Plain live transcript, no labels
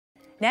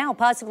Now,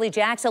 possibly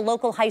Jack's, a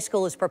local high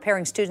school, is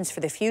preparing students for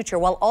the future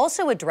while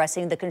also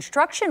addressing the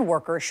construction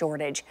worker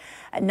shortage.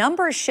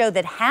 Numbers show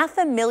that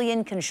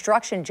 500,000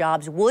 construction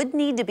jobs would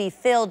need to be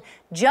filled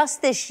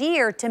just this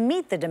year to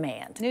meet the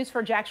demand. News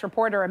for Jack's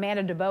reporter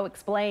Amanda DeVoe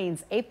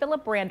explains A.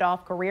 Philip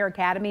Randolph Career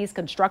Academies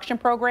construction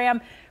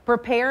program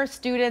prepares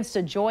students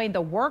to join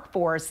the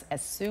workforce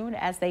as soon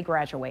as they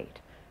graduate.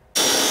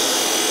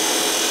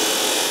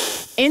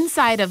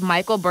 Inside of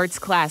Michael Burt's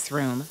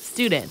classroom,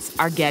 students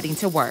are getting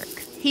to work.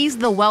 He's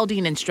the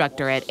welding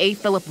instructor at A.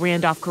 Philip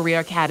Randolph Career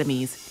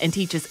Academies and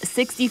teaches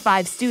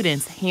 65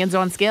 students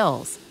hands-on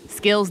skills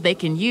they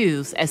can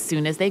use as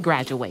soon as they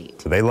graduate.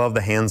 They love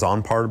the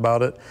hands-on part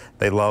about it.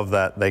 They love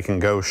that they can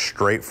go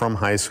straight from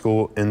high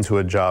school into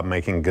a job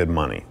making good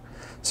money.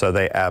 So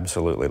they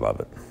absolutely love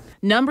it.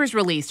 Numbers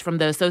released from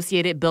the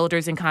Associated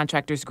Builders and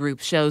Contractors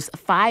Group shows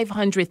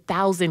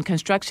 500,000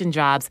 construction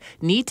jobs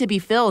need to be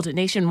filled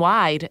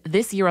nationwide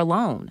this year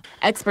alone.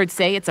 Experts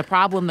say it's a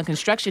problem the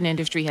construction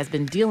industry has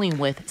been dealing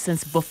with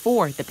since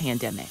before the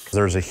pandemic.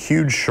 There's a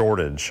huge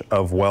shortage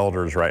of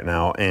welders right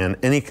now in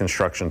any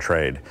construction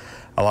trade.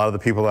 A lot of the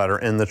people that are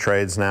in the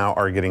trades now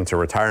are getting to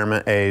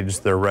retirement age.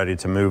 They're ready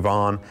to move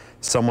on.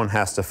 Someone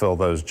has to fill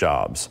those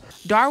jobs.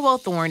 Darwell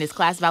Thorne is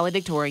class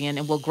valedictorian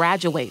and will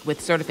graduate with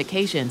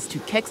certifications to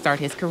kickstart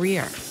his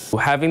career.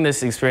 Having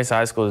this experience in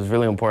high school is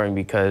really important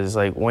because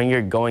when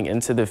you're going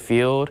into the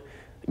field,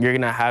 you're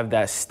going to have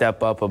that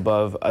step up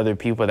above other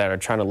people that are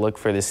trying to look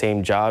for the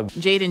same job.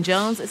 Jaden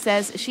Jones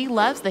says she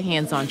loves the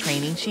hands-on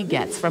training she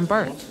gets from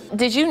Burt.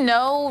 Did you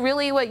know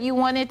really what you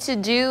wanted to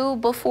do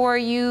before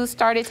you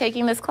started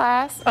taking this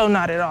class? Oh,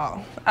 not at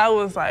all. I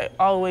was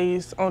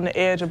always on the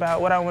edge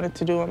about what I wanted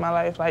to do in my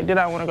life. Did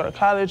I want to go to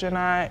college or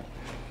not?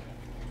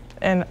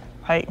 And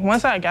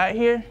once I got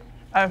here,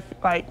 I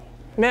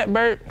met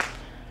Burt,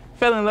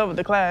 fell in love with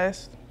the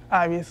class,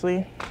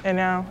 obviously, and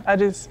now I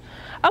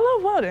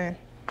love welding.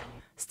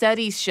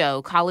 Studies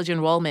show college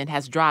enrollment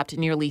has dropped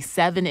nearly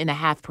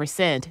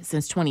 7.5%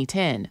 since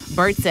 2010.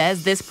 Burt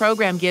says this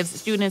program gives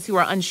students who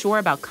are unsure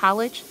about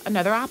college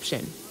another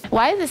option.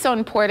 Why is it so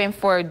important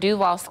for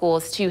Duval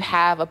schools to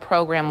have a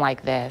program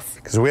like this?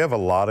 Because we have a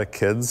lot of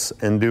kids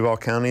in Duval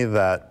County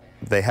that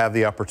they have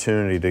the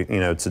opportunity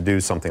to do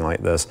something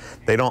like this.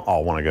 They don't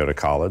all want to go to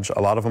college.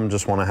 A lot of them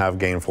just want to have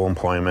gainful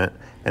employment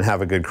and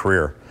have a good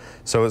career.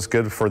 So it's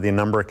good for the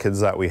number of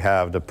kids that we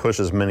have to push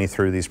as many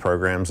through these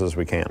programs as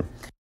we can.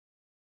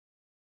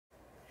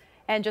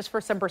 And just for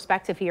some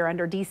perspective here,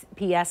 under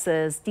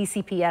DCPS's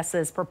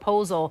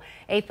proposal,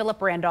 A.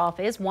 Philip Randolph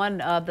is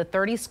one of the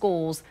 30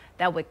 schools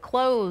that would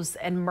close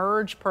and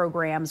merge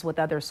programs with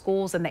other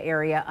schools in the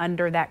area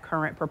under that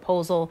current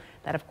proposal.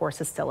 That, of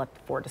course, is still up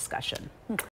for discussion.